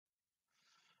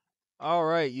All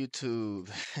right, YouTube.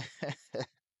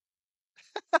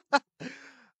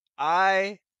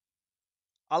 I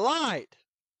I lied.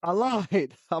 I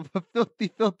lied. I'm a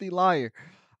filthy, filthy liar.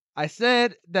 I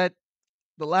said that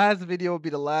the last video would be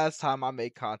the last time I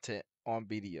make content on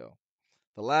BDO.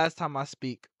 The last time I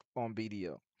speak on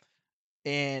BDO.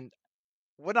 And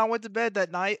when I went to bed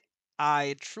that night,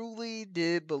 I truly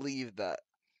did believe that.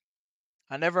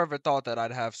 I never ever thought that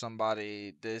I'd have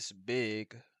somebody this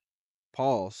big.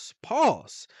 Pause.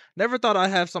 Pause. Never thought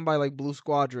I'd have somebody like Blue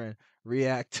Squadron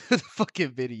react to the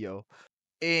fucking video.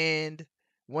 And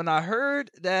when I heard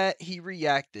that he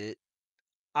reacted,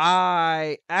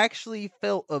 I actually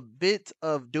felt a bit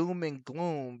of doom and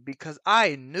gloom because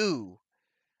I knew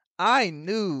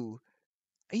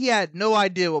he had no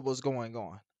idea what was going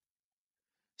on.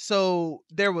 So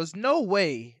there was no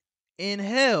way in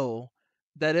hell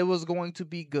that it was going to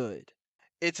be good.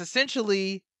 It's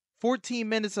essentially 14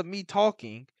 minutes of me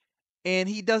talking and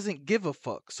he doesn't give a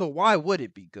fuck. So why would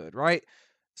it be good, right?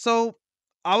 So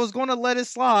I was going to let it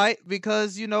slide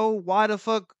because, why the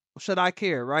fuck should I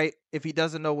care, right? If he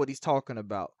doesn't know what he's talking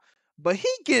about. But he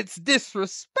gets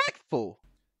disrespectful.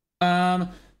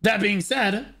 That being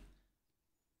said,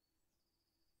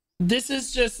 this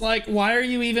is just like, why are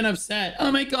you even upset?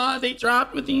 Oh my god, they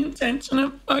dropped with the intention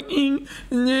of fucking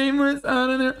nameless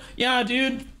out of there. Yeah,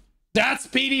 dude, that's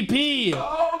PvP.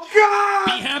 Oh god!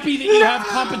 Be happy that you have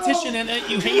competition and that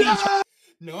you hate each other.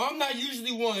 No, I'm not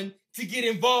usually one to get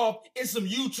involved in some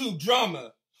YouTube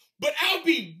drama, but I'll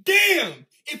be damned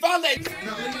if I let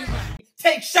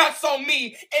take shots on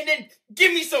me and then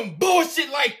give me some bullshit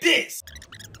like this.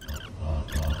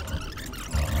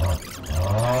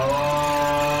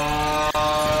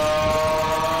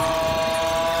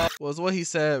 Was what he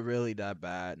said really that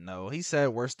bad? No, he said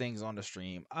worse things on the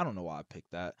stream. I don't know why I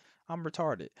picked that. I'm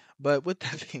retarded. But with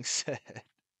that being said,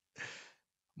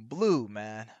 Blue,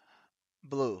 man.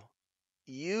 Blue,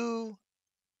 you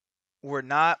were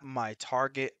not my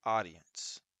target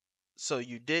audience. So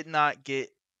you did not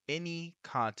get any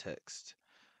context.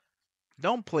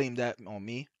 Don't blame that on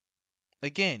me.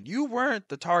 Again, you weren't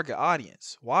the target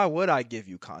audience. Why would I give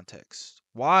you context?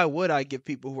 Why would I give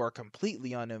people who are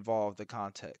completely uninvolved the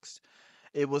context?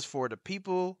 It was for the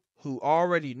people who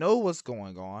already know what's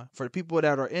going on, for the people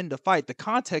that are in the fight. The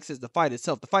context is the fight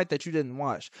itself, the fight that you didn't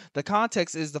watch. The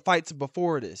context is the fights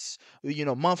before this,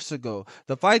 months ago.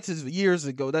 The fights is years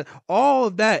ago. That all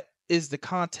of that is the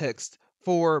context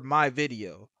for my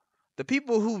video. The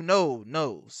people who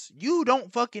knows. You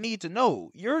don't fucking need to know.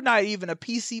 You're not even a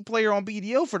PC player on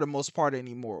BDO for the most part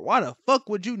anymore. Why the fuck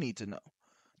would you need to know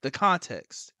the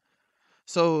context?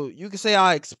 So you can say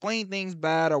I explained things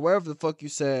bad or whatever the fuck you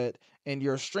said in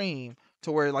your stream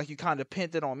to where like you kind of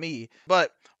pinned it on me.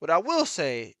 But what I will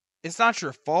say, it's not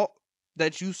your fault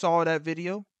that you saw that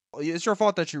video. It's your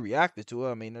fault that you reacted to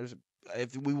it. I mean,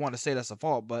 if we want to say that's a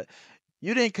fault, but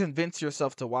you didn't convince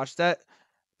yourself to watch that.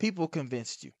 People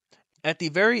convinced you. At the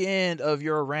very end of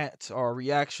your rant or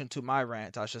reaction to my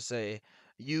rant, I should say,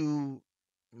 you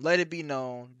let it be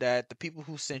known that the people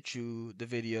who sent you the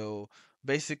video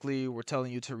basically were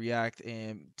telling you to react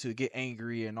and to get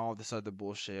angry and all this other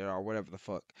bullshit or whatever the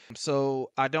fuck. So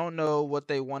I don't know what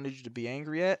they wanted you to be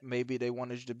angry at. Maybe they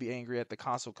wanted you to be angry at the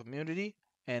console community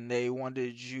and they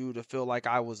wanted you to feel like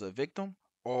I was a victim.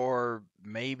 Or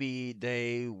maybe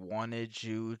they wanted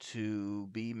you to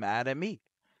be mad at me.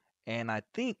 And I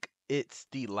think it's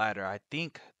the latter. I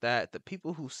think that the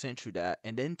people who sent you that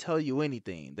and didn't tell you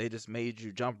anything, they just made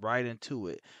you jump right into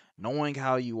it, knowing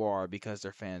how you are because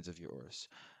they're fans of yours.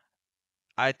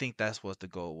 I think that's what the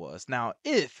goal was. Now,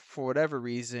 if for whatever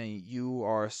reason you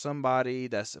are somebody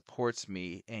that supports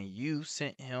me and you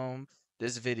sent him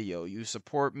this video, you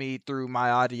support me through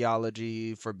my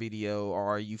ideology for BDO,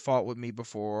 or you fought with me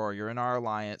before, or you're in our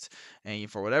alliance, and you,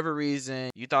 for whatever reason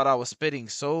you thought I was spitting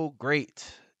so great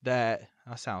that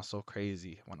I sound so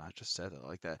crazy when I just said it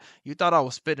like that. You thought I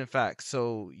was spitting facts,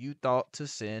 so you thought to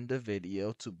send a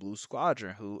video to Blue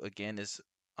Squadron, who again is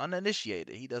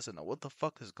uninitiated. He doesn't know what the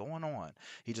fuck is going on.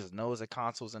 He just knows that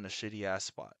console's in a shitty ass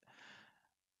spot.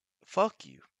 Fuck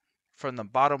you from the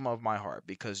bottom of my heart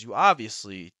because you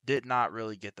obviously did not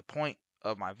really get the point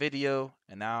of my video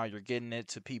and now you're getting it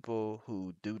to people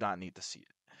who do not need to see it.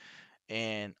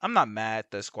 And I'm not mad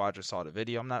that Squadron saw the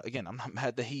video. I'm not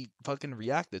mad that he fucking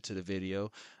reacted to the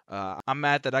video. I'm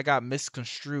mad that I got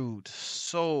misconstrued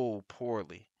so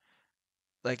poorly.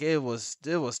 Like it was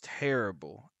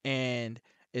terrible. And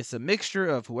it's a mixture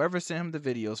of whoever sent him the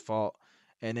video's fault,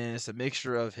 and then it's a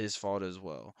mixture of his fault as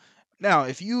well. Now,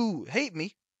 if you hate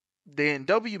me, then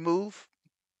W move.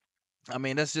 I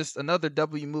mean, that's just another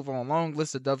W move on a long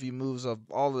list of W moves of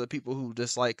all of the people who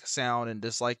dislike sound and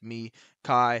dislike me,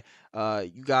 Kai.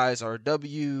 You guys are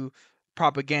W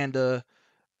propaganda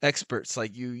experts.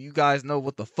 Like you guys know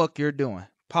what the fuck you're doing.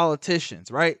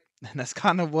 Politicians, right? And that's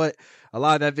kind of what a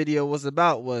lot of that video was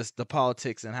about, was the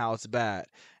politics and how it's bad.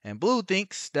 And Blue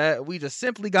thinks that we just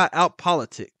simply got out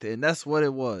politicked, and that's what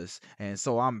it was. And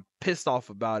so I'm pissed off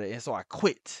about it, and so I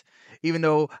quit. Even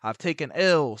though I've taken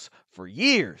L's for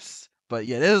years. But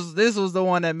yeah, this was the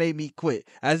one that made me quit.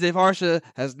 As if Arsha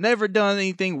has never done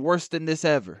anything worse than this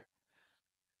ever.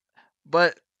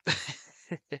 But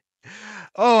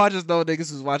oh, I just know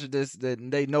niggas who's watching this that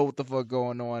they know what the fuck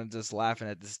going on and just laughing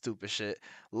at this stupid shit.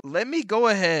 Let me go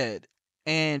ahead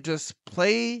and just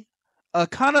play a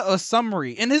kind of a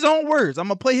summary in his own words. I'm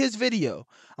gonna play his video.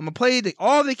 I'm gonna play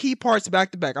all the key parts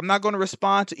back to back. I'm not gonna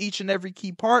respond to each and every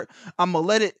key part. I'm gonna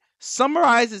let it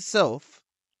summarize itself,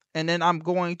 and then I'm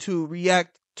going to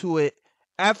react to it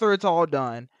after it's all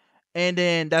done, and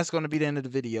then that's gonna be the end of the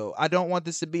video. I don't want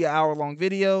this to be an hour-long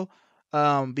video.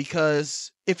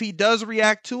 Because if he does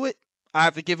react to it, I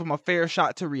have to give him a fair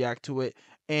shot to react to it.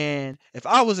 And if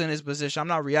I was in his position, I'm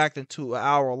not reacting to an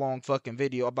hour-long fucking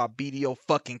video about BDO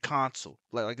fucking console.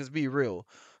 Like let's be real.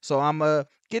 So I'm gonna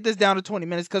get this down to 20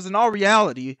 minutes, because in all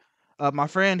reality, my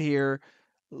friend here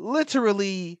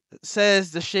literally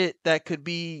says the shit that could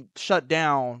be shut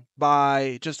down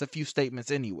by just a few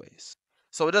statements anyways.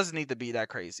 So it doesn't need to be that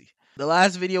crazy. The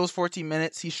last video was 14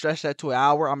 minutes. He stretched that to an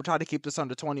hour. I'm going to try to keep this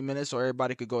under 20 minutes so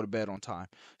everybody could go to bed on time.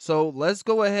 So let's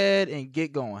go ahead and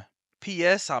get going.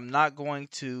 P.S. I'm not going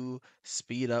to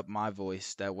speed up my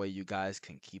voice. That way you guys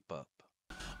can keep up.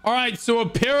 All right, so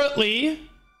apparently,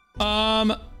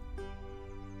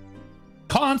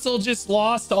 Console just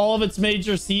lost all of its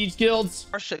major siege guilds.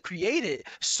 Arsha created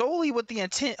solely with the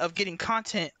intent of getting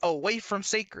content away from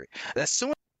Sacred. As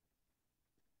soon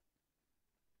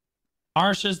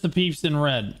Arsha's the peeps in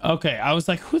red. Okay, I was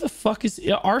like, who the fuck is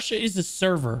Arsha? Is a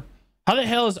server. How the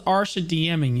hell is Arsha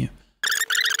DMing you?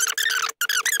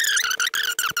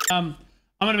 I'm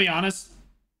gonna be honest.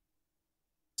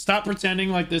 Stop pretending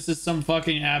like this is some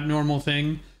fucking abnormal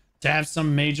thing to have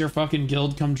some major fucking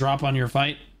guild come drop on your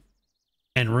fight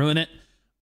and ruin it.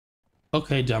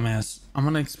 Okay, dumbass. I'm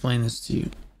gonna explain this to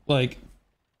you. Like,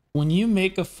 when you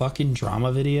make a fucking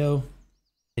drama video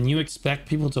and you expect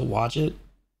people to watch it,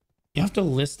 you have to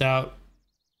list out,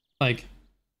 like,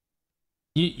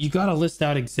 you gotta list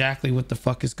out exactly what the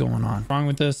fuck is going on. Wrong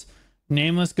with this?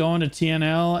 Nameless going to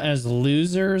TNL as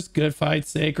losers. Good fights,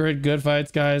 Sacred. Good fights,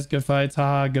 guys. Good fights.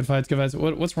 Haha. Good fights. Good fights.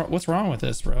 What's wrong with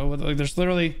this, bro? Like, there's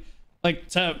literally, like,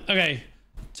 to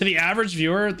the average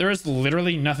viewer, there is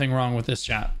literally nothing wrong with this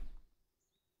chat.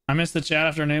 I missed the chat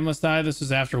after Nameless died. This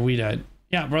was after we died.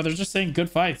 Yeah, bro, they're just saying good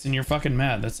fights and you're fucking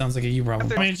mad. That sounds like a you problem.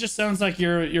 I mean, it just sounds like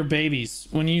you're babies.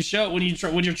 When you're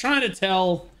trying to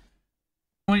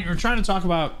talk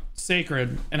about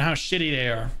Sacred and how shitty they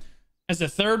are, as a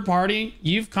third party,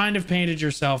 you've kind of painted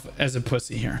yourself as a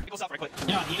pussy here.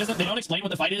 Yeah, they don't explain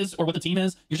what the fight is or what the team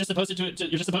is. You're just supposed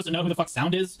to know who the fuck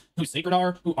Sound is, who Sacred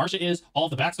are, who Arsha is, all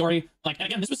of the backstory. Like, and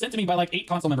again, this was sent to me by like 8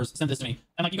 console members sent this to me.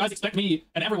 And like, you guys expect me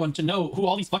and everyone to know who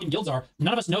all these fucking guilds are.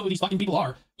 None of us know who these fucking people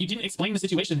are. You didn't explain the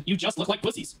situation. You just look like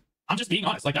pussies. I'm just being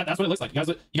honest. Like that's what it looks like. You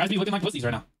guys be looking like pussies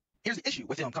right now. Here's the issue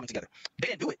with them coming together. They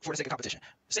didn't do it for the sake of competition.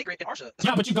 Sacred and Arsha.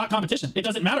 Yeah, but you got competition. It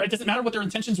doesn't matter. It doesn't matter what their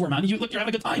intentions were, man. You're having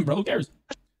a good time, bro. Who cares?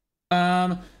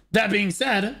 That being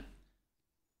said,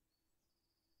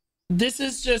 this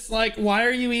is just like, why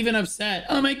are you even upset?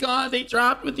 Oh my god, they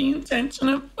dropped with the intention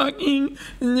of fucking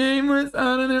Nameless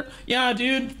out of there. Yeah,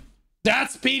 dude,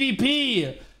 that's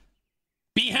PvP.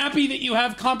 Be happy that you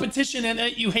have competition and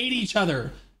that you hate each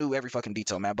other. Do every fucking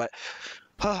detail, man. But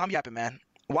I'm yapping, man.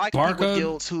 Why compete with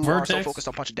guilds who are so focused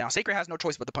on punching down? Sacred has no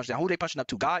choice but to punch down. Who are they punching up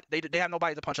to? God? They have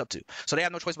nobody to punch up to. So they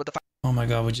have no choice but to fight. Oh my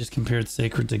god, we just compared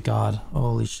Sacred to God.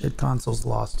 Holy shit, Console's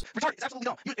lost. Retarded. It's absolutely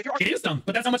dumb. It is dumb,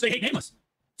 but that's how much they hate Nameless.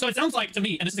 So it sounds like to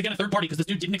me, and this is again a third party because this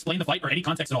dude didn't explain the fight or any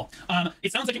context at all.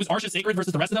 It sounds like it was Arsha Sacred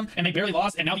versus the rest of them, and they barely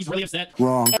lost, and now he's really upset.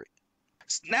 Wrong.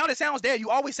 Now that sounds dead. You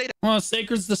always say that. Well,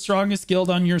 Sacred's the strongest guild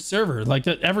on your server. Like,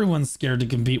 that, everyone's scared to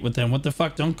compete with them. What the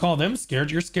fuck? Don't call them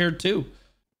scared. You're scared too.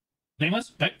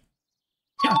 Nameless? Okay.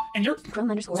 Yeah, and you're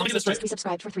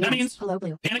subscribed for 3 that means Hello,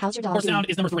 Blue. Panic How's your dog or Sound doing?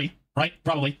 is number 3, right?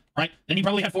 Probably, right? Then you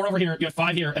probably had 4 over here, you had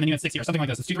 5 here, and then you had 6 here. Something like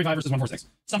this. It's 2, 3, 5 versus 1, 4, 6.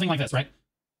 Something like this, right?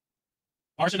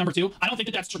 Arsha number 2. I don't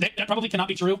think that's true. That probably cannot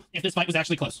be true if this fight was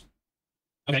actually close.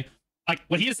 Okay. Like,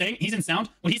 what he is saying, he's in Sound.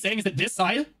 What he's saying is that this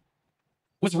side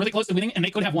was really close to winning, and they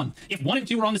could have won. If 1 and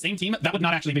 2 were on the same team, that would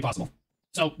not actually be possible.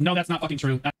 So, no, that's not fucking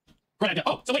true. Great idea.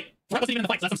 Oh, so wait. Threat wasn't even in the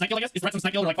fight. So that's some snipe guild, I guess? Is Threat some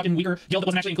snipe guild or like fucking weaker guild that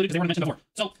wasn't actually included because they weren't mentioned before?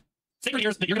 So, Sacred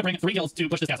hears that you're gonna bring 3 guilds to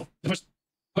push this castle. To push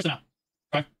them out.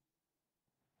 Okay.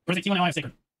 Or is it T1 ally of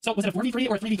Sacred? So was it a 4v3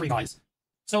 or a 3v3, guys?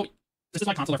 So this is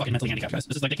why console are fucking mentally handicapped, guys.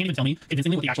 This is like they can't even tell me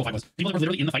convincingly what the actual fight was. People that were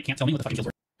literally in the fight can't tell me what the fucking kills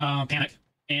were. Panic.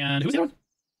 And who's the other one?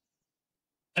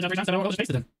 That's 3 times that I just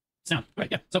pasted in. Sound. Right,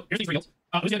 yeah. So here's these 3 guilds.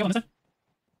 Who's the other guy on this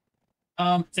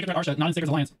side? Sacred Arsha, not in Sacred's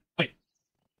alliance. Wait.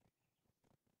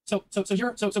 So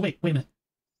wait a minute.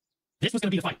 This was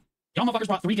gonna be the fight. Y'all motherfuckers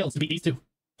brought 3 guilds to beat these 2.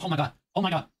 Oh my god. Oh my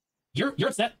god. You're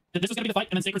upset that this was gonna be the fight,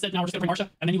 and then Sacred said, now we're just gonna bring Arsha,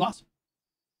 and then you lost.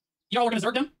 Y'all were gonna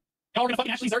zerg them? Y'all were gonna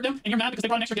fucking actually zerg them, and you're mad because they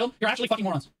brought an extra guild? You're actually fucking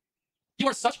morons. You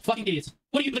are such fucking idiots.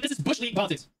 What do you, this is Bush League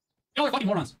politics. Y'all are fucking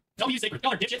morons. W Sacred.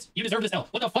 Y'all are dipshits. You deserve this hell.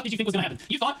 What the fuck did you think was gonna happen?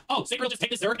 You thought, oh, Sacred will just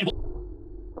take this zerg and we'll...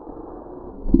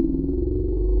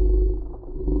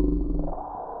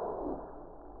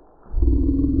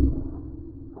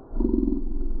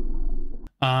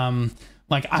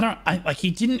 like he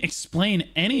didn't explain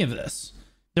any of this.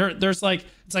 There's like,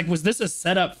 it's like, was this a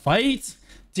setup fight?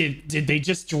 Did they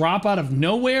just drop out of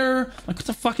nowhere? Like, what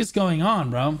the fuck is going on,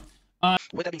 bro?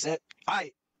 With that being said,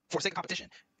 I, for sake of competition,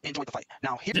 enjoyed the fight.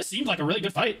 Now, this seemed like a really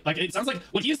good fight. Like, it sounds like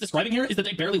what he is describing here is that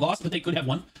they barely lost, but they could have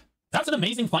won. That's an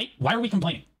amazing fight. Why are we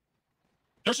complaining?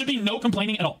 There should be no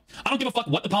complaining at all. I don't give a fuck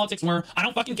what the politics were. I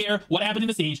don't fucking care what happened in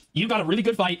the siege. You got a really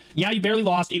good fight. Yeah, you barely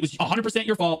lost. It was 100%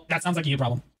 your fault. That sounds like you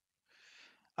problem.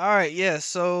 All right, yeah,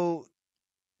 so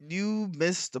you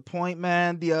missed the point,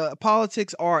 man. The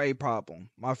politics are a problem,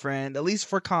 my friend, at least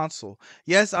for console.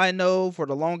 Yes, I know for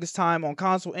the longest time on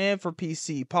console and for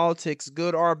PC, politics,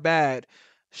 good or bad,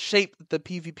 shaped the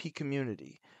PvP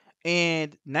community.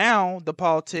 And now the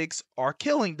politics are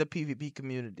killing the PvP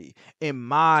community, in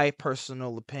my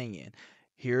personal opinion.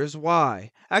 Here's why.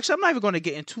 Actually, I'm not even going to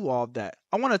get into all of that.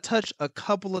 I want to touch a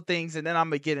couple of things and then I'm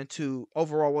going to get into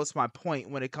overall what's my point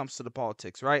when it comes to the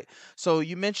politics, right? So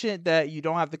you mentioned that you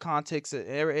don't have the context and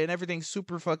everything's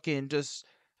super fucking just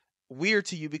weird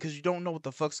to you because you don't know what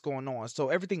the fuck's going on. So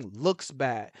everything looks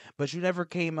bad, but you never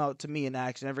came out to me and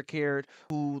asked, you never cared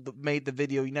who made the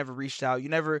video, you never reached out, you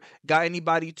never got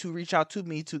anybody to reach out to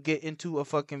me to get into a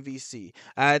fucking VC.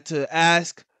 I had to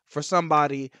ask for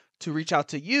somebody to reach out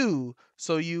to you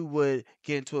so you would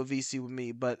get into a VC with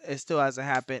me, but it still hasn't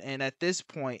happened. And at this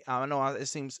point, I know it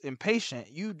seems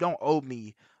impatient. You don't owe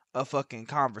me a fucking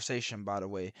conversation, by the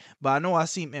way, but I know I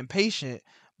seem impatient,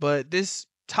 but this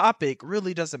topic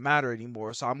really doesn't matter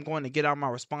anymore, so I'm going to get out my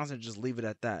response and just leave it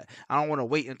at that. I don't want to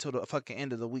wait until the fucking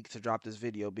end of the week to drop this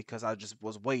video because I just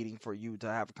was waiting for you to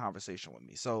have a conversation with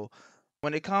me. So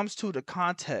when it comes to the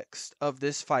context of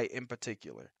this fight in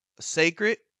particular,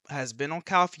 Sacred has been on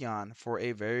Calpheon for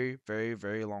a very, very,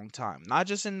 very long time. Not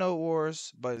just in Node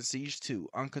Wars, but in Siege 2,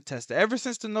 uncontested. Ever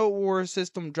since the Node Wars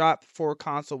system dropped for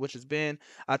console, which has been,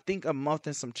 I think, a month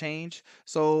and some change.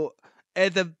 So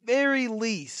at the very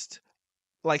least,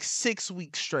 like 6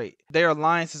 weeks straight, their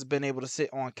alliance has been able to sit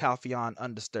on Calpheon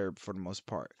undisturbed for the most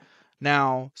part.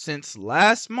 Now, since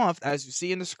last month, as you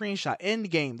see in the screenshot,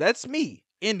 endgame, that's me,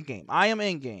 endgame. I am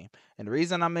endgame. And the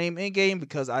reason I'm named endgame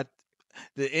because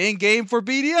the end game for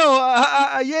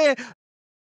BDO, yeah.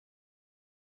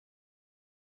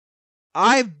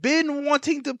 I've been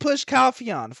wanting to push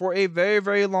Calpheon for a very,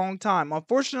 very long time.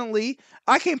 Unfortunately,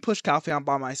 I can't push Calpheon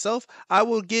by myself. I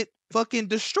will get fucking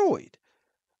destroyed.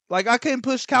 Like, I couldn't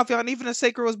push Calpheon even if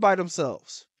Sacred was by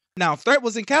themselves. Now, if Threat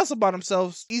was in Castle by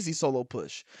themselves, easy solo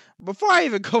push. Before I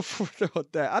even go further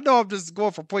with that, I know I'm just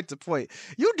going from point to point.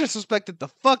 You disrespected the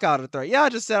fuck out of Threat. Yeah, I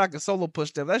just said I could solo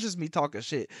push them. That's just me talking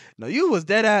shit. No, you was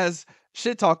dead ass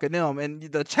shit talking them, and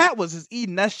the chat was just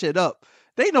eating that shit up.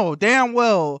 They know damn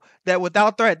well that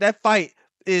without Threat, that fight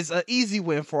is an easy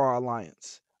win for our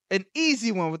alliance. An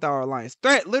easy win with our alliance.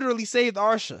 Threat literally saved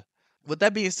Arsha. With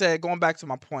that being said, going back to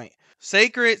my point,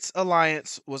 Sacred's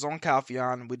alliance was on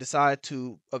Calpheon. We decided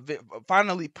to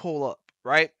finally pull up,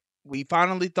 right? We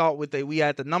finally thought we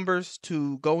had the numbers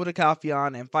to go to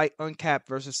Calpheon and fight Uncapped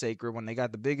versus Sacred when they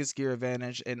got the biggest gear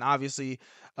advantage and obviously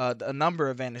a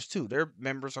number advantage too. Their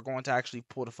members are going to actually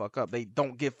pull the fuck up. They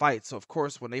don't get fights, so of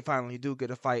course when they finally do get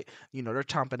a fight, you know, they're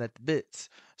chomping at the bits.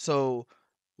 So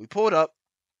we pulled up.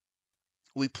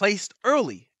 We placed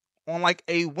early on like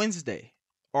a Wednesday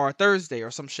or a Thursday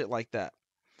or some shit like that.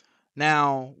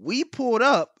 Now, we pulled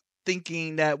up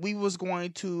thinking that we was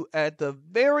going to, at the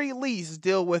very least,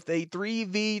 deal with a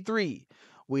 3v3.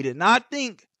 We did not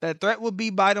think that Threat would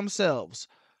be by themselves.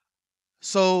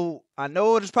 So, I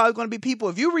know there's probably going to be people,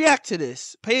 if you react to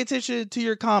this, pay attention to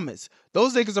your comments.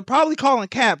 Those niggas are probably calling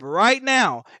cap right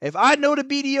now. If I know the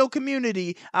BDO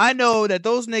community, I know that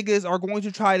those niggas are going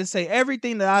to try to say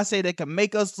everything that I say that can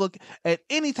make us look at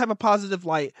any type of positive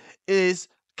light is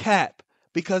cap.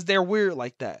 because they're weird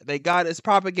like that. They got it's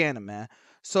propaganda, man.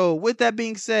 So with that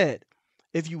being said,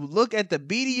 if you look at the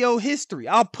BDO history,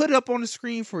 I'll put it up on the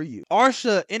screen for you.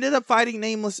 Arsha ended up fighting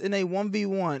Nameless in a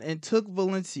 1v1 and took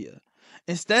Valencia.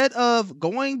 Instead of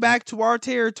going back to our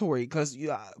territory, because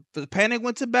the Panic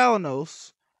went to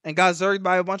Balanos and got zerged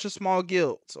by a bunch of small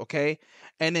guilds, okay?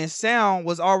 And then Sound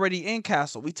was already in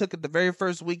Castle. We took it the very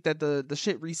first week that the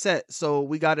shit reset, so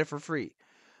we got it for free.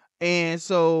 And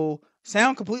so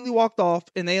Sound completely walked off,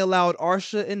 and they allowed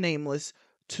Arsha and Nameless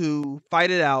to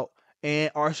fight it out,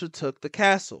 and Arsha took the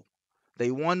castle.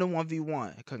 They won the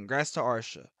 1v1. Congrats to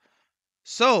Arsha.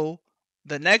 So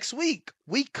the next week,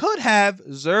 we could have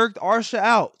zerged Arsha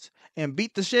out and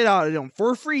beat the shit out of them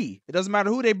for free. It doesn't matter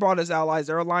who they brought as allies.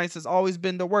 Their alliance has always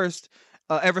been the worst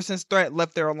ever since Threat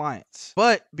left their alliance.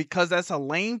 But because that's a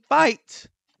lame fight,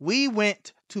 we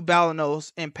went to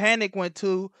Balanos and Panic went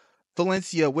to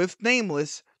Valencia with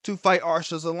Nameless to fight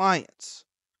Arsha's alliance.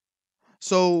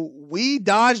 So we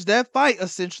dodged that fight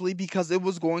essentially because it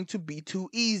was going to be too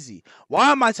easy.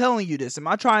 Why am I telling you this? Am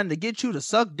I trying to get you to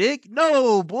suck dick?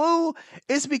 No, Blue.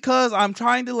 It's because I'm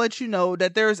trying to let you know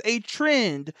that there's a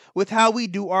trend with how we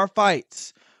do our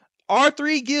fights. Our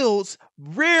three guilds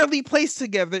rarely place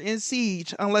together in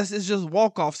Siege unless it's just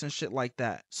walk-offs and shit like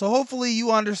that. So hopefully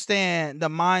you understand the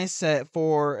mindset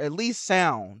for at least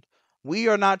Sound. We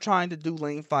are not trying to do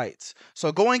lane fights.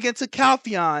 So going into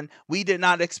Calpheon, we did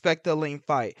not expect a lane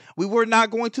fight. We were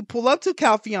not going to pull up to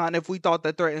Calpheon if we thought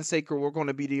that Threat and Sacred were going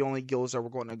to be the only guilds that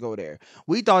were going to go there.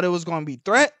 We thought it was going to be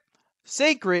Threat,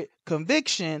 Sacred,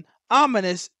 Conviction,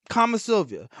 Ominous, Kama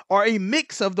Sylvia, or a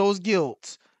mix of those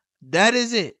guilds. That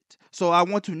is it. So I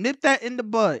want to nip that in the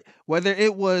bud. Whether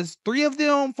it was 3 of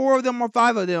them, 4 of them, or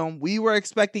 5 of them, we were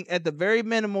expecting at the very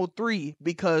minimal 3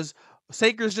 because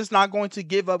Sacred's just not going to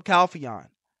give up Calpheon.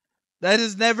 That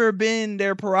has never been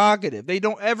their prerogative. They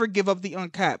don't ever give up the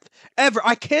uncapped. Ever.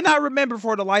 I cannot remember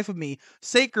for the life of me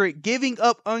Sacred giving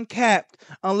up uncapped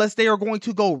unless they are going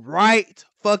to go right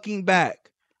fucking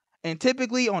back. And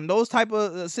typically on those type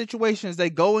of situations, they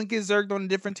go and get zerged on a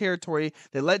different territory.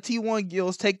 They let T1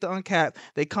 guilds take the uncapped.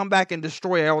 They come back and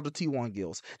destroy all the T1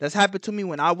 guilds. That's happened to me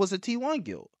when I was a T1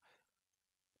 guild.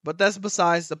 But that's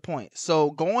besides the point. So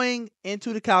going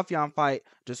into the Calpheon fight,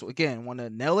 just again, want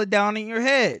to nail it down in your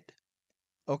head.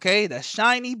 Okay, that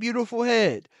shiny, beautiful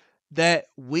head. That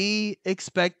we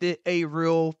expected a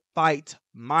real fight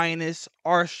minus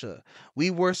Arsha.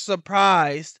 We were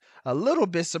surprised, a little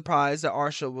bit surprised that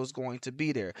Arsha was going to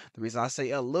be there. The reason I say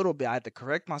a little bit, I had to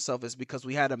correct myself, is because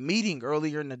we had a meeting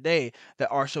earlier in the day that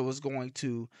Arsha was going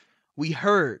to, we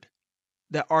heard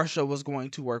that Arsha was going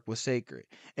to work with Sacred.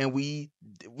 And we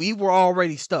were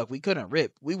already stuck. We couldn't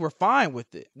rip. We were fine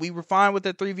with it. We were fine with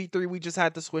the 3v3. We just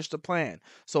had to switch the plan.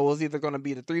 So it was either going to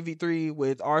be the 3v3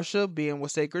 with Arsha being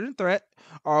with Sacred and Threat,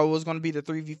 or it was going to be the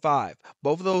 3v5.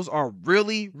 Both of those are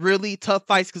really, really tough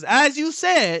fights. Because as you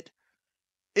said,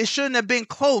 it shouldn't have been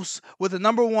close with the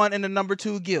number 1 and the number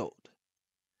 2 guild.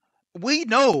 We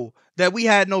know that we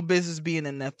had no business being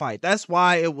in that fight. That's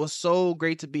why it was so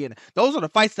great to be in it. Those are the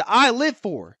fights that I live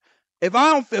for. If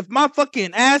my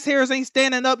fucking ass hairs ain't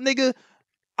standing up, nigga,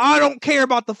 I don't care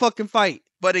about the fucking fight.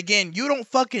 But again, you don't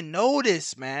fucking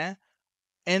notice, man.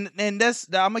 And that's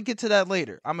I'm gonna get to that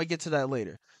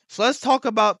later. So let's talk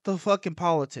about the fucking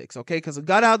politics, okay? Because it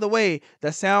got out of the way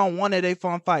that Sound wanted a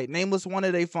fun fight. Nameless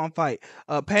wanted a fun fight.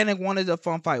 Panic wanted a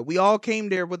fun fight. We all came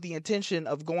there with the intention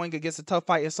of going against a tough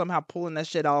fight and somehow pulling that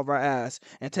shit out of our ass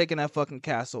and taking that fucking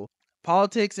castle.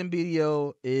 Politics in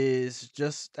BDO is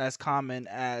just as common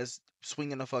as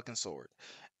swinging a fucking sword.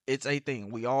 It's a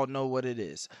thing. We all know what it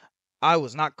is. I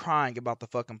was not crying about the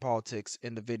fucking politics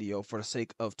in the video for the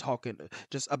sake of talking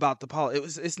just about the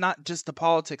politics. It's not just the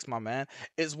politics, my man.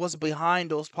 It's what's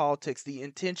behind those politics, the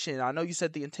intention. I know you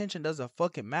said the intention doesn't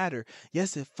fucking matter.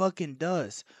 Yes, it fucking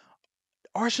does.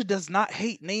 Arsha does not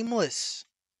hate Nameless.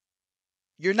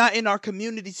 You're not in our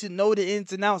community to know the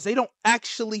ins and outs. They don't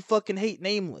actually fucking hate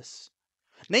Nameless.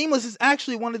 Nameless is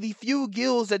actually one of the few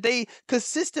guilds that they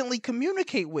consistently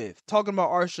communicate with, talking about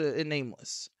Arsha and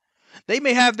Nameless. They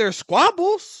may have their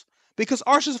squabbles because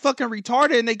Arsha's fucking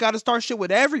retarded and they gotta start shit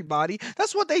with everybody.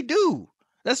 That's what they do.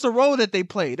 That's the role that they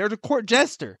play. They're the court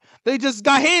jester. They just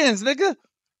got hands, nigga.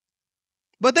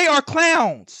 But they are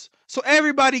clowns. So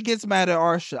everybody gets mad at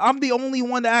Arsha. I'm the only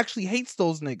one that actually hates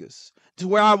those niggas to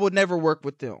where I would never work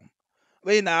with them. I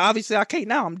mean, obviously I can't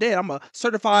now. I'm dead. I'm a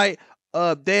certified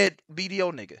dead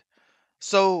BDO nigga.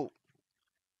 So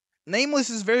Nameless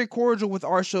is very cordial with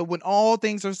Arsha when all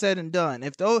things are said and done.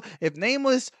 If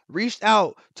Nameless reached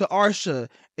out to Arsha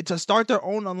to start their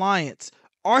own alliance,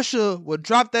 Arsha would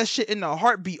drop that shit in a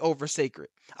heartbeat over Sacred.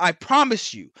 I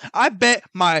promise you. I bet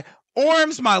my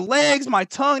arms, my legs, my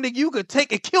tongue, nigga, you could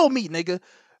take and kill me, nigga.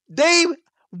 They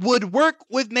would work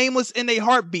with Nameless in a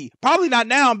heartbeat. Probably not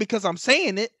now because I'm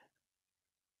saying it.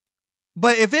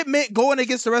 But if it meant going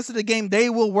against the rest of the game, they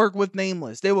will work with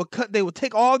Nameless. They will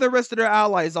take all the rest of their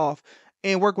allies off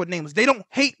and work with Nameless. They don't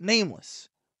hate Nameless.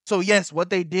 So yes, what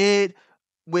they did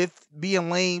with being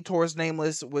lame towards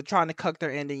Nameless, with trying to cuck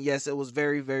their ending, yes, it was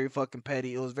very, very fucking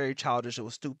petty. It was very childish. It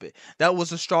was stupid. That was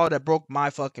the straw that broke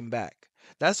my fucking back.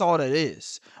 That's all that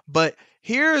is. But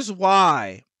here's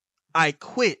why I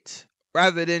quit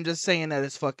rather than just saying that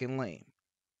it's fucking lame.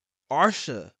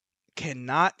 Arsha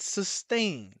cannot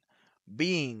sustain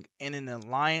being in an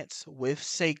alliance with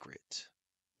Sacred.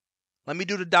 Let me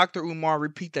do the Dr. Umar,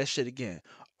 repeat that shit again.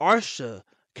 Arsha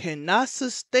cannot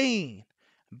sustain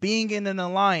being in an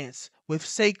alliance with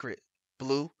Sacred,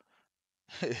 Blue.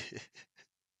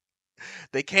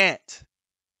 They can't.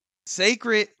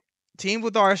 Sacred teamed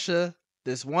with Arsha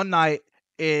this one night,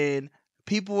 and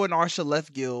people in Arsha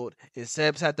left guild, and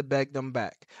Sebs had to beg them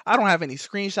back. I don't have any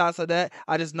screenshots of that.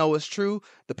 I just know it's true.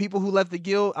 The people who left the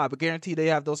guild, I guarantee they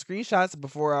have those screenshots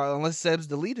before, unless Sebs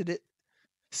deleted it.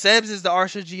 Sebs is the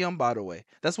Arsha GM, by the way.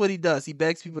 That's what he does. He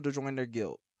begs people to join their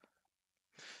guild.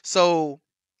 So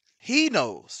he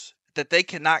knows that they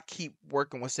cannot keep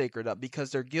working with Sacred up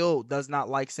because their guild does not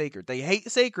like Sacred. They hate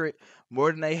Sacred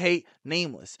more than they hate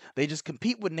Nameless. They just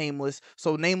compete with Nameless,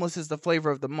 so Nameless is the flavor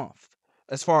of the month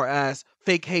as far as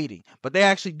fake hating. But they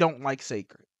actually don't like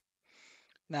Sacred.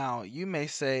 Now, you may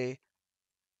say,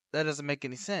 that doesn't make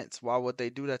any sense. Why would they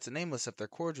do that to Nameless if they're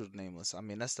cordial to Nameless? I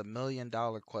mean, that's the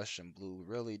 $1,000,000 question, Blue.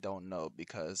 We really don't know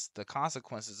because the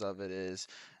consequences of it is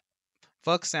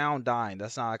fuck Sound dying.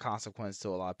 That's not a consequence to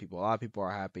a lot of people. A lot of people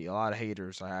are happy. A lot of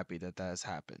haters are happy that that has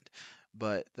happened.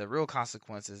 But the real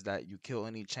consequence is that you kill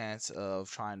any chance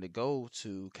of trying to go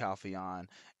to Calpheon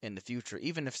in the future.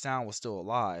 Even if Sound was still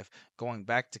alive, going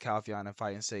back to Calpheon and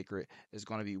fighting Sacred is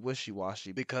going to be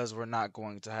wishy-washy because we're not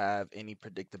going to have any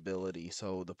predictability.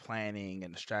 So the planning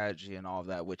and the strategy and all of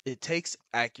that, which it takes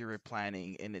accurate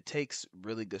planning and it takes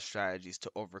really good strategies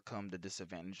to overcome the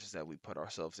disadvantages that we put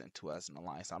ourselves into as an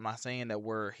alliance. I'm not saying that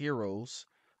we're heroes.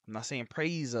 I'm not saying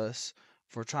praise us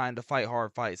for trying to fight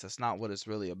hard fights. That's not what it's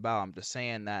really about. I'm just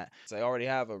saying that they already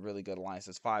have a really good alliance.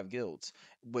 It's 5 guilds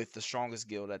with the strongest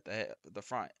guild at the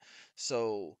front.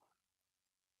 So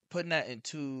putting that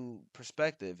into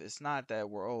perspective, it's not that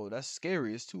we're, oh, that's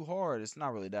scary, it's too hard. It's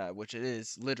not really that, which it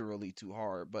is literally too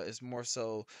hard, but it's more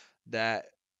so that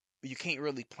you can't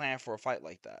really plan for a fight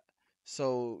like that.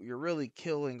 So you're really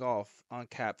killing off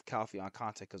uncapped Calpheon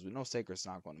content because we know Sacred's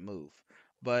not going to move.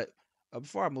 But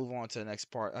before I move on to the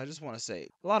next part, I just want to say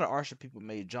a lot of Arsha people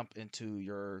may jump into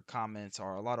your comments,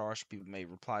 or a lot of Arsha people may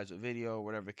reply to a video, or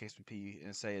whatever the case may be,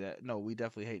 and say that no, we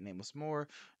definitely hate Nameless more.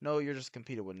 No, you're just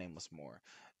competing with Nameless more.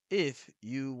 If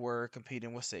you were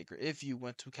competing with Sacred, if you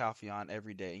went to Calpheon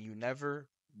every day and you never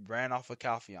ran off of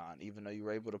Calpheon, even though you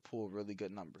were able to pull really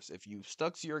good numbers, if you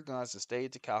stuck to your guns and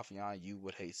stayed to Calpheon, you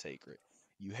would hate Sacred.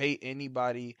 You hate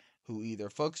anybody who either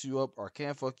fucks you up or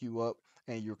can fuck you up,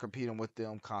 and you're competing with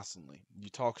them constantly. You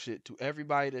talk shit to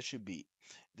everybody that you beat.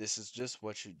 This is just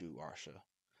what you do, Arsha.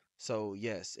 So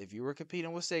yes, if you were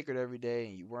competing with Sacred every day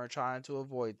and you weren't trying to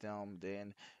avoid them,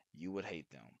 then you would hate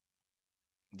them.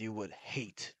 You would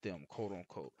hate them, quote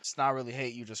unquote. It's not really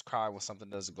hate, you just cry when something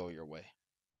doesn't go your way.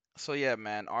 So yeah,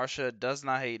 man, Arsha does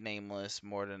not hate Nameless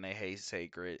more than they hate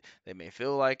Sacred. They may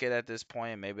feel like it at this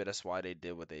point, and maybe that's why they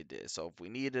did what they did. So if we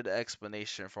needed an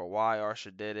explanation for why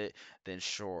Arsha did it, then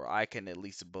sure, I can at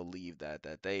least believe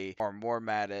that they are more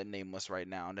mad at Nameless right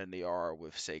now than they are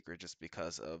with Sacred, just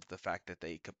because of the fact that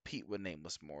they compete with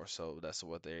Nameless more. So that's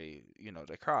what they,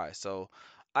 they cry. So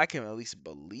I can at least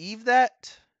believe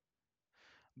that,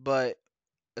 but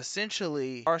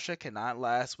essentially, Arsha cannot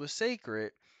last with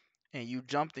Sacred, and you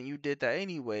jumped and you did that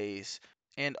anyways.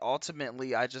 And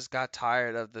ultimately, I just got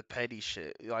tired of the petty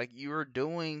shit. Like, you're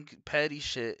doing petty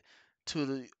shit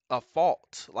to a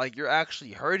fault. Like, you're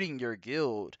actually hurting your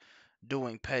guild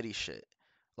doing petty shit.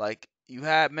 Like, you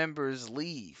had members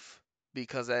leave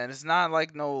because, and it's not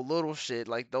like no little shit.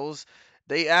 Like, those,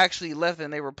 they actually left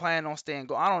and they were planning on staying.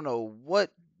 I don't know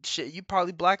what shit. You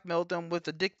probably blackmailed them with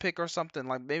a dick pic or something.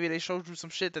 Like, maybe they showed you some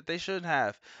shit that they shouldn't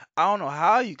have. I don't know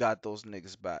how you got those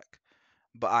niggas back.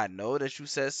 But I know that you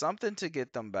said something to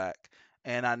get them back.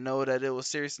 And I know that it was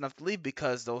serious enough to leave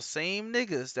because those same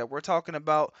niggas that we're talking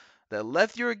about that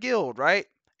left your guild, right?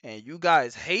 And you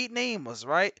guys hate Nameless,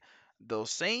 right?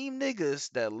 Those same niggas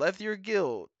that left your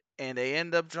guild and they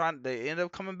end up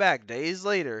coming back days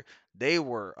later, they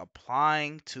were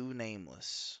applying to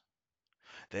Nameless.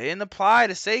 They didn't apply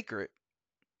to Sacred.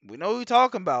 We know who we're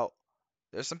talking about.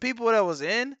 There's some people that was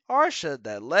in Arsha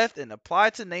that left and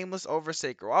applied to Nameless over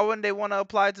Sacred. Why wouldn't they want to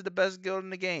apply to the best guild in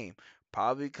the game?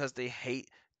 Probably because they hate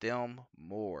them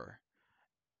more.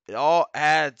 It all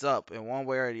adds up in one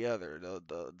way or the other.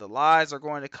 The lies are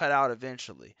going to cut out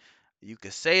eventually. You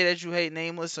could say that you hate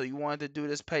Nameless, so you wanted to do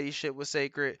this petty shit with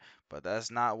Sacred, but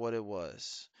that's not what it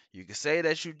was. You could say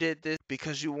that you did this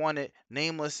because you wanted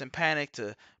Nameless and Panic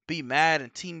to be mad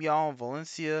and team y'all in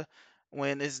Valencia,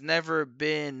 when it's never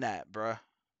been that, bruh.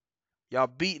 Y'all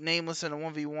beat Nameless in a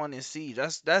 1v1 in Siege.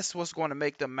 That's what's going to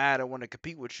make them mad and want to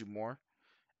compete with you more.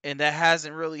 And that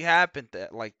hasn't really happened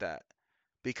like that.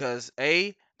 Because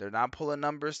A, they're not pulling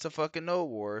numbers to fucking No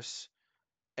Wars.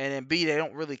 And then B, they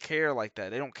don't really care like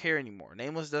that. They don't care anymore.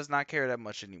 Nameless does not care that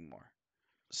much anymore.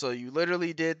 So you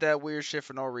literally did that weird shit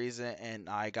for no reason, and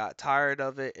I got tired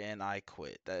of it, and I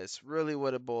quit. That's really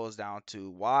what it boils down to.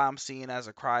 Why I'm seen as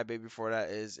a crybaby for that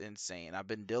is insane. I've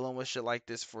been dealing with shit like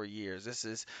this for years. This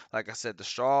is, like I said, the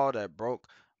straw that broke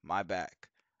my back.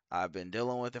 I've been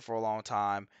dealing with it for a long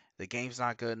time. The game's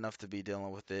not good enough to be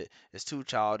dealing with it. It's too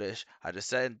childish. I just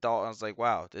sat and thought, and I was like,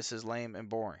 wow, this is lame and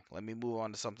boring. Let me move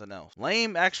on to something else.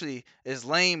 Lame actually is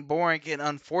lame, boring, and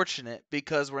unfortunate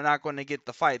because we're not going to get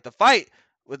the fight. The fight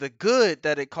with the good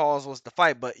that it caused was the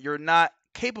fight, but you're not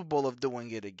capable of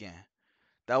doing it again.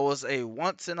 That was a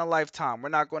once in a lifetime. We're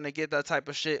not going to get that type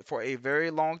of shit for a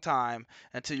very long time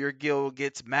until your guild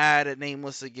gets mad at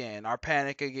Nameless again, or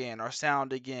Panic again, or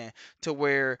Sound again, to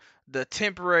where the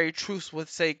temporary truce with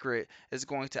Sacred is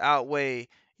going to outweigh,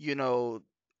 the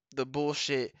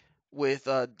bullshit with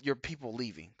your people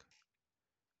leaving.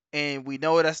 And we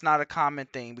know that's not a common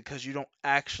thing because you don't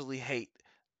actually hate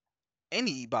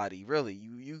anybody, really.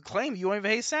 You claim you don't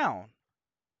even hate Sound.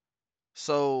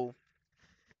 So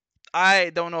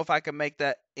I don't know if I can make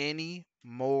that any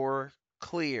more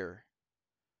clear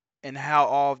in how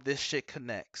all of this shit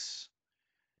connects.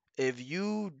 If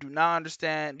you do not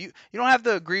understand, you don't have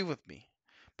to agree with me.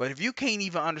 But if you can't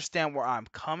even understand where I'm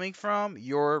coming from,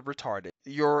 you're retarded.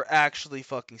 You're actually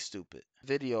fucking stupid.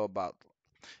 Video about,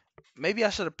 maybe I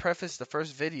should have prefaced the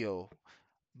first video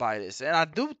by this. And I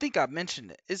do think I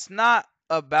mentioned it. It's not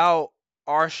about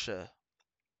Arsha.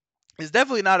 It's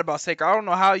definitely not about Sacred. I don't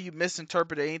know how you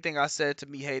misinterpreted anything I said to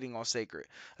me hating on Sacred.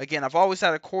 Again, I've always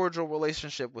had a cordial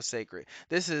relationship with Sacred.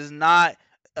 This is not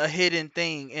a hidden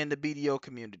thing in the BDO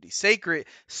community. Sacred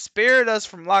spared us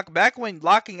from back when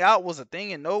locking out was a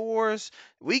thing in No Wars.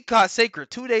 We caught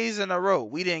Sacred 2 days in a row.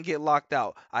 We didn't get locked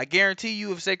out. I guarantee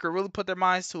you, if Sacred really put their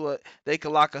minds to it, they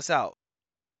could lock us out.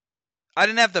 I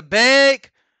didn't have to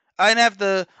beg. I didn't have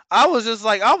to. I was just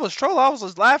like, I was trolling. I was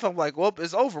just laughing. I'm like, well,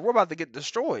 it's over. We're about to get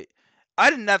destroyed. I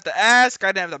didn't have to ask. I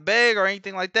didn't have to beg or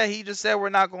anything like that. He just said, we're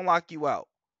not going to lock you out.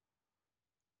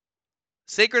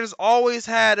 Sacred has always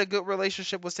had a good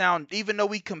relationship with Sound, even though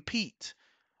we compete,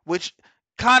 which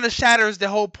kind of shatters the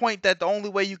whole point that the only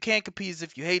way you can compete is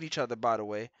if you hate each other, by the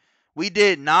way. We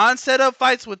did non-setup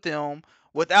fights with them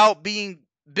without being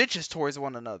bitches towards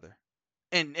one another.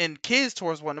 And kids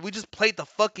towards one another. We just played the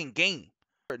fucking game.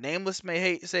 Nameless may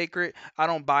hate Sacred. I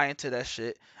don't buy into that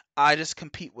shit. I just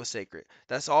compete with Sacred.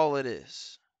 That's all it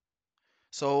is.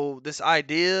 So this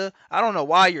idea, I don't know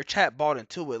why your chat bought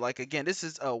into it. Like, again, this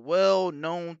is a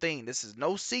well-known thing. This is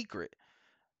no secret.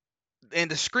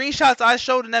 And the screenshots I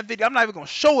showed in that video, I'm not even going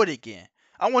to show it again.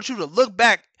 I want you to look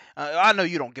back. I know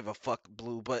you don't give a fuck,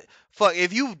 Blue, but fuck,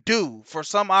 if you do, for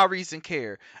some odd reason,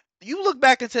 care, you look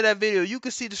back into that video, you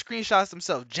can see the screenshots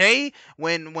themselves. Jay,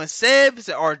 when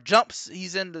Sebs or Jumps,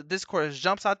 he's in the Discord as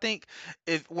Jumps, I think.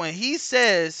 When he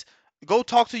says, go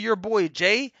talk to your boy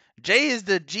Jay, Jay is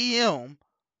the GM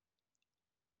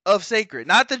of Sacred.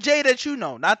 Not the Jay that you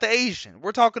know, not the Asian.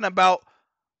 We're talking about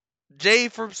Jay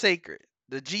from Sacred,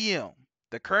 the GM,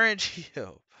 the current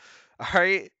GM.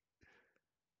 Alright?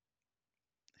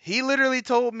 He literally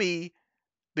told me,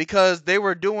 because they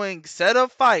were doing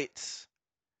setup fights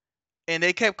and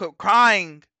they kept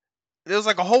crying. There was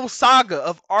like a whole saga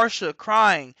of Arsha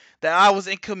crying that I was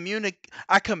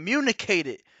I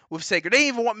communicated with Sacred. They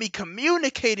didn't even want me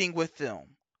communicating with them.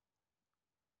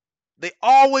 They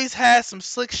always had some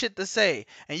slick shit to say.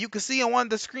 And you can see in one of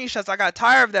the screenshots, I got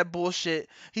tired of that bullshit.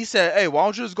 He said, hey, why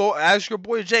don't you just go ask your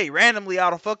boy Jay randomly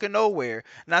out of fucking nowhere?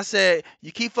 And I said,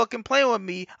 you keep fucking playing with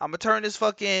me, I'm gonna turn this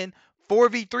fucking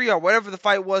 4v3 or whatever the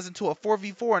fight was into a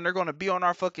 4v4 and they're gonna be on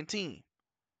our fucking team.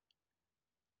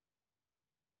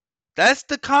 That's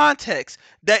the context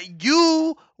that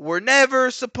you were never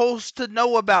supposed to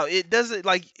know about. It doesn't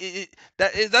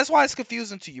that's why it's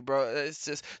confusing to you, bro. It's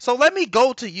just, so let me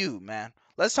go to you, man.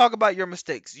 Let's talk about your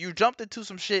mistakes. You jumped into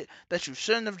some shit that you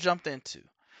shouldn't have jumped into.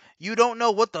 You don't know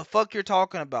what the fuck you're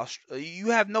talking about. You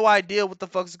have no idea what the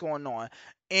fuck's going on.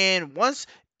 And once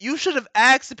you should have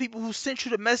asked the people who sent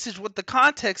you the message what the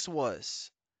context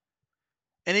was.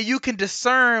 And then you can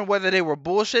discern whether they were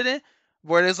bullshitting,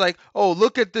 where it's like, oh,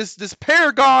 look at this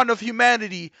paragon of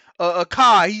humanity,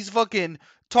 Kai, he's fucking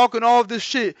talking all of this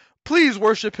shit. Please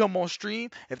worship him on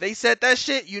stream. If they said that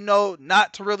shit, you know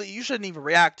not to really, you shouldn't even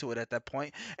react to it at that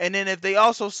point. And then if they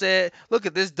also said, look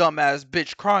at this dumbass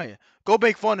bitch crying, go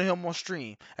make fun of him on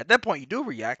stream. At that point, you do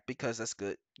react because that's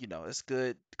good, you know, it's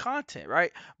good content,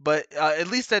 right? But at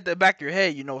least at the back of your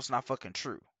head, you know it's not fucking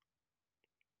true.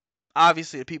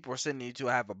 Obviously, the people are sending you to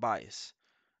have a bias.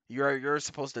 You're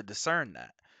supposed to discern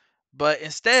that. But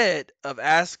instead of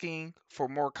asking for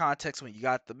more context when you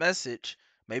got the message,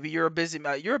 maybe you're a busy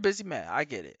man. You're a busy man. I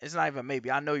get it. It's not even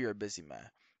maybe. I know you're a busy man.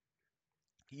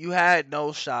 You had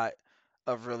no shot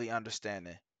of really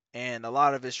understanding. And a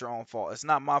lot of it's your own fault. It's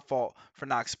not my fault for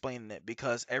not explaining it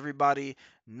because everybody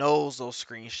knows those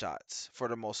screenshots for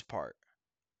the most part.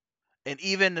 And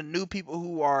even the new people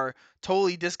who are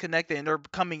totally disconnected and they're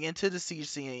coming into the siege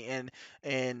scene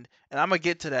and I'm gonna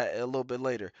get to that a little bit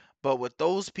later. But with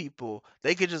those people,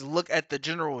 they could just look at the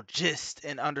general gist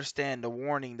and understand the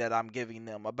warning that I'm giving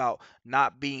them about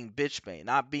not being bitch made,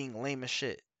 not being lame as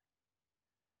shit.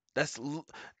 That's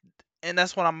and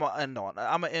that's what I'm gonna end on.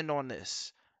 I'm gonna end on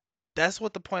this. That's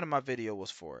what the point of my video was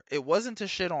for. It wasn't to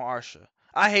shit on Arsha.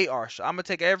 I hate Arsha. I'm gonna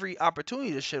take every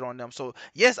opportunity to shit on them. So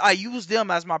yes, I use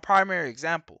them as my primary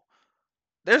example.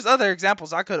 There's other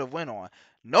examples I could have went on.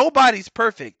 Nobody's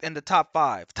perfect in the top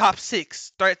 5. Top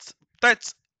 6 threats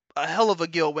a hell of a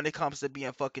guild when it comes to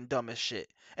being fucking dumb as shit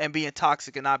and being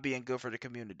toxic and not being good for the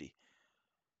community.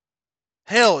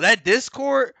 Hell, that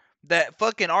Discord that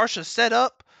fucking Arsha set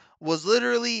up was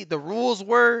literally, the rules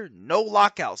were no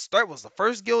lockouts. Threat was the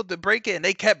first guild to break it and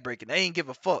they kept breaking. They ain't give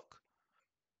a fuck.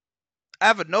 I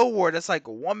have a no war that's like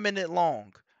 1 minute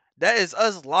long. That is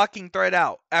us locking Thread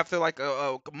out after like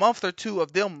a month or two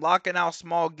of them locking out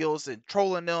small guilds and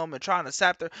trolling them and trying to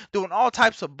sap their, doing all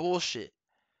types of bullshit.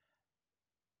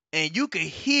 And you could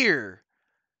hear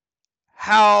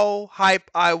how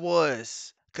hype I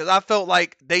was because I felt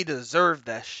like they deserved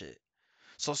that shit.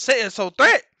 So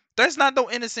Threat's not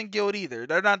no innocent guild either.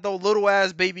 They're not no little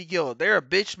ass baby guild. They're a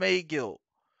bitch made guild.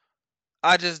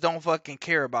 I just don't fucking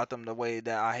care about them the way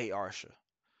that I hate Arsha.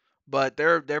 But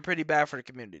they're pretty bad for the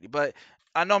community. But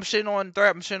I know I'm shitting on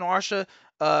Threat, I'm shitting on Arsha.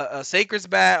 Sacred's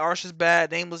bad, Arsha's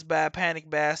bad, Nameless bad, Panic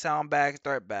bad, Sound bad,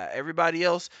 Threat bad. Everybody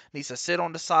else needs to sit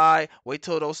on the side, wait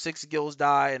till those 6 guilds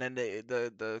die, and then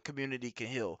the community can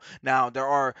heal. Now there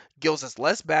are guilds that's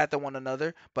less bad than one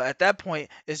another, but at that point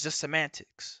it's just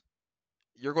semantics.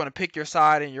 You're going to pick your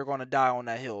side and you're going to die on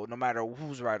that hill, no matter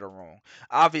who's right or wrong.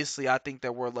 Obviously, I think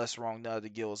that we're less wrong than other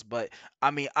guilds, but I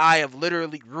mean, I have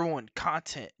literally ruined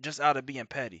content just out of being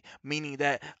petty, meaning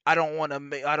that I don't want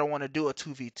to do a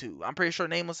 2v2. I'm pretty sure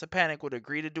Nameless and Panic would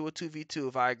agree to do a 2v2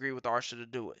 if I agree with Arsha to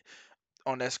do it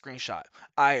on that screenshot.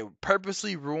 I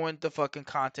purposely ruined the fucking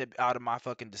content out of my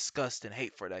fucking disgust and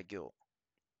hate for that guild.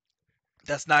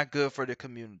 That's not good for the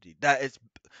community. That is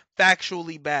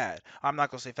factually bad. I'm not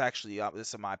gonna say factually.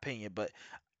 This is my opinion, but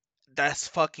that's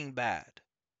fucking bad.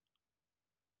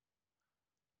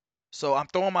 So I'm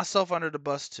throwing myself under the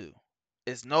bus too.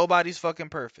 It's nobody's fucking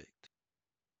perfect.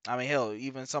 I mean, hell,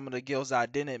 even some of the guilds I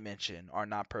didn't mention are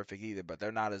not perfect either, but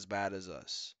they're not as bad as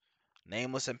us.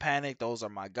 Nameless and Panic, those are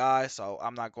my guys, so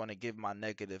I'm not going to give my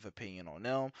negative opinion on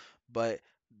them, but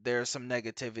there's some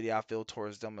negativity I feel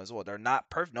towards them as well. They're not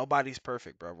perfect. Nobody's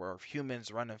perfect, bro. We're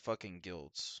humans running fucking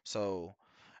guilds. So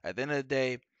at the end of the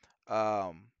day,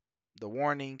 um, the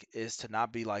warning is to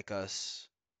not be like us.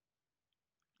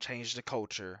 Change the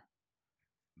culture.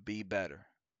 Be better.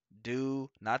 Do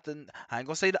not the. I ain't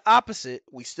gonna say the opposite.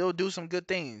 We still do some good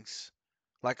things.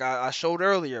 Like I showed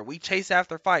earlier, we chase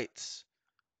after fights.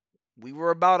 We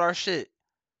were about our shit.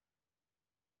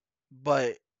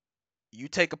 But you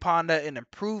take upon that and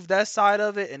improve that side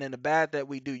of it, and then the bad that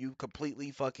we do, you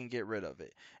completely fucking get rid of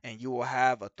it, and you will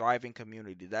have a thriving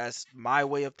community. That's my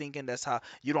way of thinking. That's how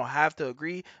you don't have to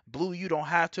agree. Blue, you don't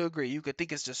have to agree. You could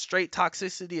think it's just straight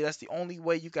toxicity. That's the only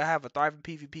way you can have a thriving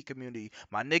PvP community.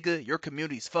 My nigga, your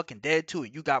community's fucking dead too.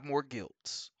 You got more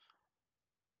guilds.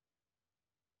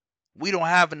 We don't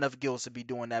have enough guilds to be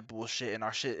doing that bullshit, and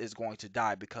our shit is going to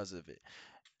die because of it.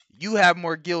 You have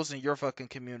more guilds in your fucking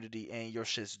community, and your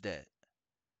shit's dead.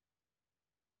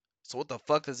 So what the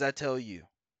fuck does that tell you?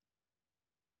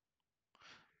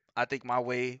 I think my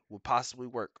way would possibly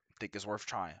work. I think it's worth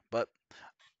trying. But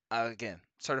again,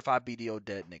 certified BDO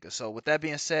dead nigga. So with that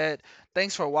being said,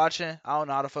 thanks for watching. I don't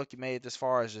know how the fuck you made it this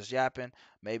far as just yapping.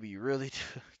 Maybe you really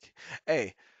do.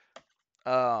 Hey,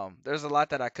 There's a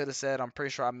lot that I could have said. I'm pretty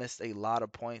sure I missed a lot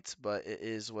of points, but it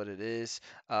is what it is.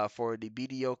 For the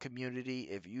BDO community,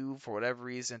 if you for whatever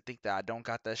reason think that I don't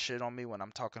got that shit on me when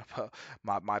I'm talking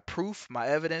about my proof, my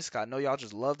evidence, 'cause I know y'all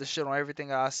just love the shit on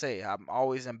everything I say. I'm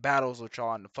always in battles with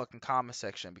y'all in the fucking comment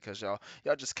section because y'all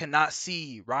just cannot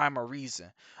see rhyme or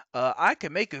reason. I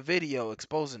can make a video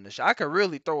exposing this shit. I could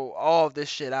really throw all of this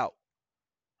shit out.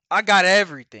 I got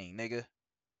everything, nigga.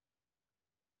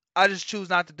 I just choose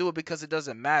not to do it because it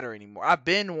doesn't matter anymore. I've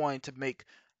been wanting to make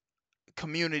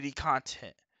community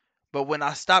content, but when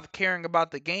I stopped caring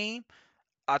about the game,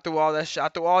 I threw all that shit. I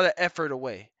threw all that effort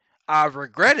away. I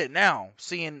regret it now,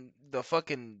 seeing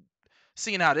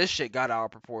how this shit got out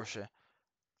of proportion.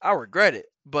 I regret it,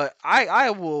 but I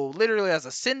will literally as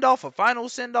a send off, a final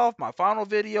send off, my final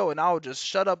video, and I will just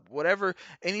shut up whatever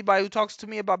anybody who talks to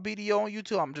me about BDO on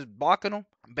YouTube. I'm just blocking them,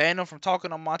 ban them from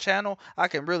talking on my channel. I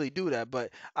can really do that,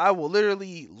 but I will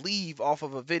literally leave off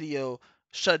of a video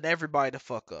shutting everybody the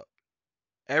fuck up.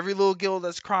 Every little guild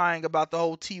that's crying about the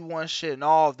whole T1 shit and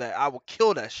all of that, I will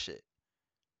kill that shit.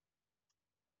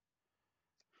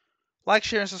 Like,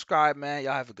 share, and subscribe, man.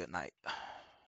 Y'all have a good night.